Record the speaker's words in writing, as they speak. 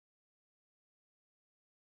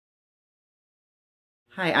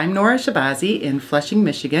Hi, I'm Nora Chahbazi in Flushing,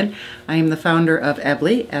 Michigan. I am the founder of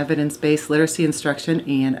EBLI, Evidence-Based Literacy Instruction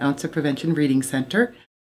and Ounce of Prevention Reading Center.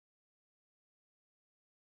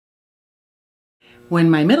 When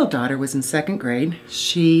my middle daughter was in second grade,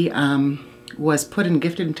 she was put in a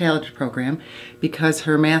gifted and talented program because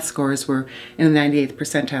her math scores were in the 98th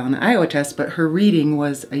percentile on the Iowa test, but her reading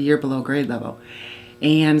was a year below grade level.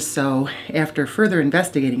 And so after further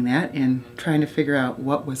investigating that and trying to figure out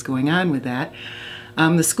what was going on with that,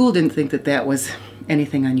 the school didn't think that that was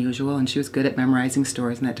anything unusual, and she was good at memorizing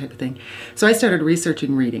stories and that type of thing. So I started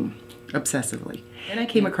researching reading obsessively. And I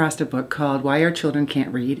came across a book called Why Our Children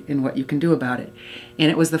Can't Read and What You Can Do About It. And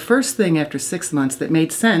it was the first thing after 6 months that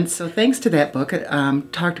made sense. So thanks to that book, it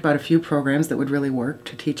talked about a few programs that would really work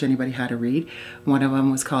to teach anybody how to read. One of them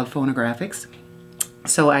was called phonographics.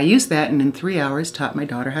 So I used that, and in 3 hours taught my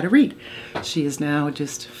daughter how to read. She is now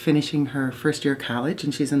just finishing her first year of college,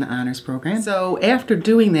 and she's in the honors program. So after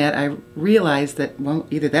doing that, I realized that, well,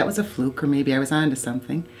 either that was a fluke or maybe I was onto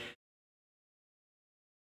something.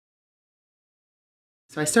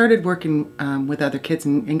 So I started working with other kids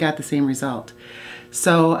and got the same result.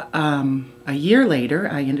 So a year later,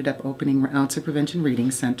 I ended up opening Ounce of Prevention Reading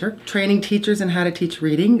Center, training teachers in how to teach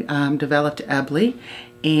reading, developed EBLI,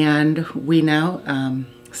 and we now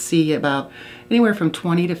see about anywhere from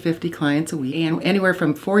 20 to 50 clients a week, and anywhere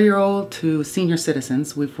from 4-year-old to senior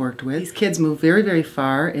citizens we've worked with. These kids move very, very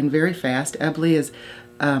far and very fast. EBLI is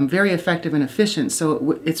very effective and efficient,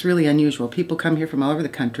 so it's really unusual. People come here from all over the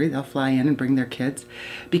country. They'll fly in and bring their kids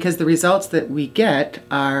because the results that we get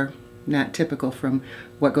are not typical from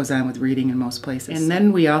what goes on with reading in most places. And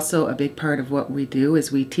then we also, a big part of what we do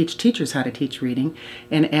is we teach teachers how to teach reading.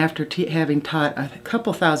 And after having taught a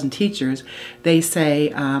couple thousand teachers, they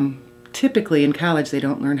say typically in college they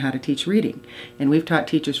don't learn how to teach reading. And we've taught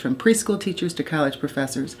teachers from preschool teachers to college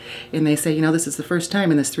professors. And they say, you know, this is the first time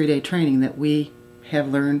in this 3-day training that we have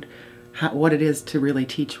learned what it is to really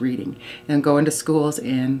teach reading, and go into schools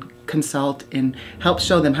and consult and help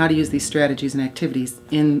show them how to use these strategies and activities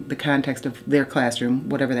in the context of their classroom,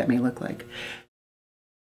 whatever that may look like.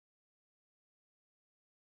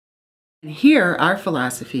 And here, our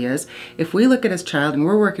philosophy is, if we look at a child and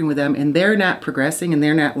we're working with them and they're not progressing and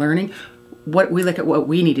they're not learning, we look at what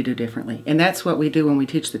we need to do differently. And that's what we do when we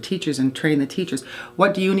teach the teachers and train the teachers.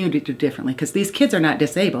 What do you need to do differently? Because these kids are not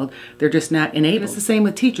disabled, they're just not enabled. It's the same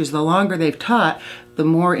with teachers. The longer they've taught, the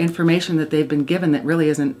more information that they've been given that really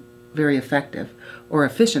isn't very effective or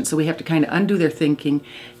efficient. So we have to kind of undo their thinking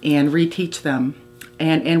and reteach them.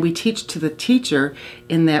 And we teach to the teacher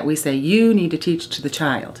in that we say, you need to teach to the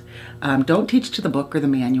child. Don't teach to the book or the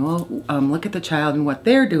manual. Look at the child and what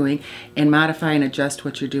they're doing and modify and adjust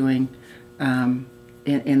what you're doing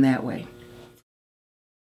in that way.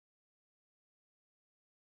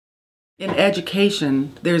 In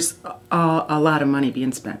education, there's a lot of money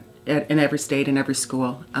being spent in every state and every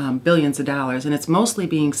school, billions of dollars, and it's mostly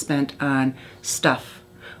being spent on stuff.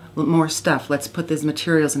 More stuff. Let's put these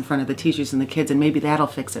materials in front of the teachers and the kids and maybe that'll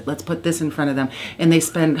fix it. Let's put this in front of them. And they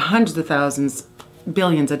spend hundreds of thousands,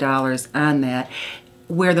 billions of dollars on that,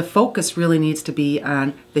 where the focus really needs to be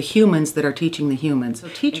on the humans that are teaching the humans. So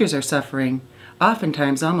teachers are suffering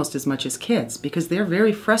oftentimes almost as much as kids because they're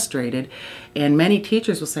very frustrated, and many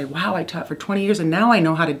teachers will say, wow, I taught for 20 years and now I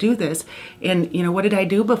know how to do this, and you know, what did I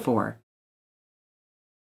do before?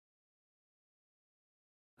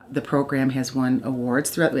 The program has won awards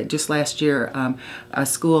throughout. Just last year, a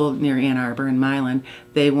school near Ann Arbor in Milan,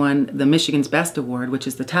 they won the Michigan's Best Award, which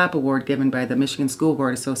is the top award given by the Michigan School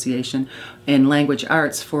Board Association in language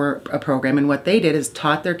arts for a program. And what they did is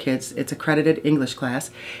taught their kids, it's accredited English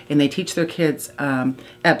class, and they teach their kids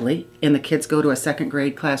EBLI, and the kids go to a second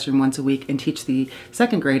grade classroom once a week and teach the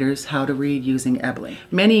second graders how to read using EBLI.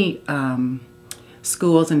 Many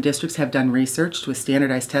schools and districts have done research with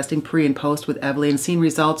standardized testing pre and post with EBLI and seen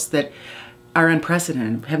results that are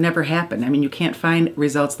unprecedented, have never happened. I mean, you can't find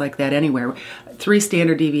results like that anywhere. 3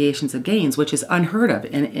 standard deviations of gains, which is unheard of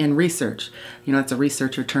in research. You know, it's a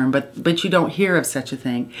researcher term, but you don't hear of such a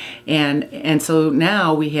thing. And so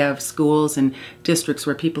now we have schools and districts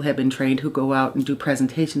where people have been trained who go out and do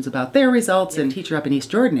presentations about their results. And a teacher up in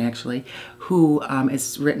East Jordan, actually, who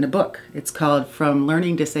has written a book. It's called From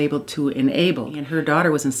Learning Disabled to Enabled. And her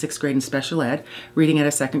daughter was in 6th grade in special ed, reading at a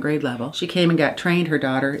 2nd grade level. She came and got trained. Her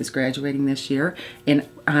daughter is graduating this year in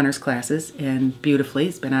honors classes, and beautifully.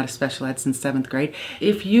 Has been out of special ed since 7th grade.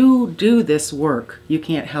 If you do this work, you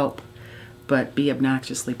can't help but be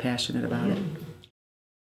obnoxiously passionate about it.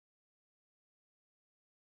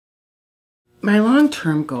 My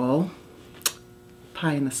long-term goal,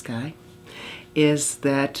 pie in the sky, is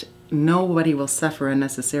that nobody will suffer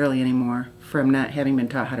unnecessarily anymore from not having been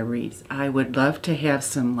taught how to read. I would love to have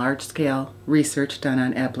some large-scale research done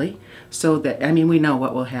on EBLI so that, I mean, we know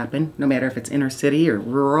what will happen, no matter if it's inner city or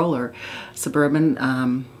rural or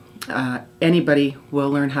suburban. Anybody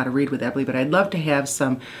will learn how to read with EBLI, but I'd love to have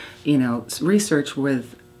some, research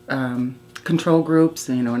with control groups,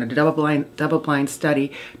 and a double-blind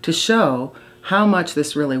study to show how much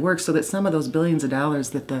this really works, so that some of those billions of dollars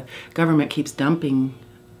that the government keeps dumping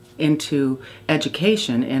into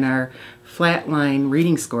education and our flatline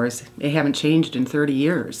reading scores, they haven't changed in 30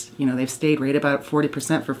 years. They've stayed right about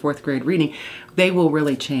 40% for fourth grade reading. They will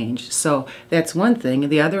really change. So that's one thing.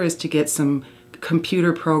 And the other is to get some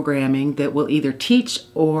computer programming that will either teach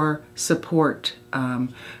or support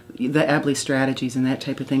the EBLI strategies and that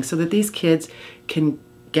type of thing, so that these kids can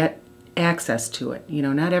get access to it.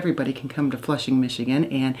 Not everybody can come to Flushing, Michigan,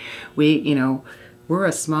 and we're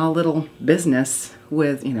a small little business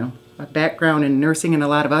with, a background in nursing and a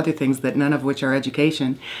lot of other things that none of which are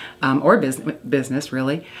education or business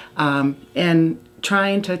really, and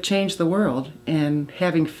trying to change the world and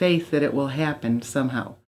having faith that it will happen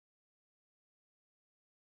somehow.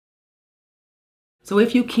 So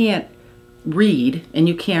if you can't read and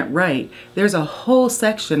you can't write, there's a whole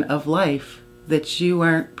section of life that you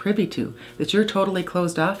aren't privy to, that you're totally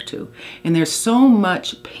closed off to. And there's so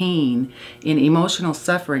much pain and emotional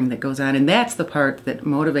suffering that goes on, and that's the part that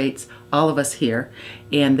motivates all of us here,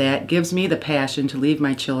 and that gives me the passion to leave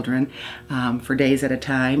my children for days at a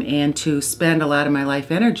time and to spend a lot of my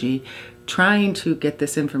life energy trying to get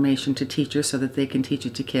this information to teachers so that they can teach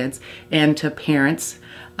it to kids, and to parents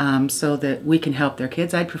so that we can help their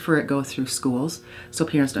kids. I'd prefer it go through schools so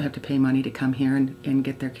parents don't have to pay money to come here and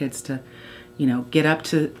get their kids to get up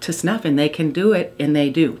to snuff, and they can do it, and they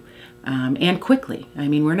do. And quickly. I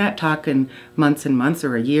mean, we're not talking months and months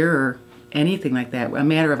or a year or anything like that, a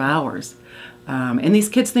matter of hours. And these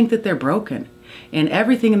kids think that they're broken. And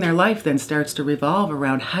everything in their life then starts to revolve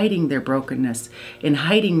around hiding their brokenness and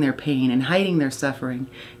hiding their pain and hiding their suffering.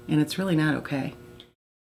 And it's really not okay.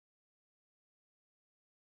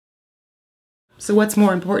 So what's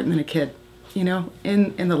more important than a kid? In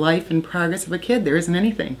the life and progress of a kid, there isn't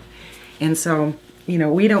anything. And so,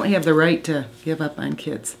 we don't have the right to give up on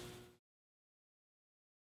kids.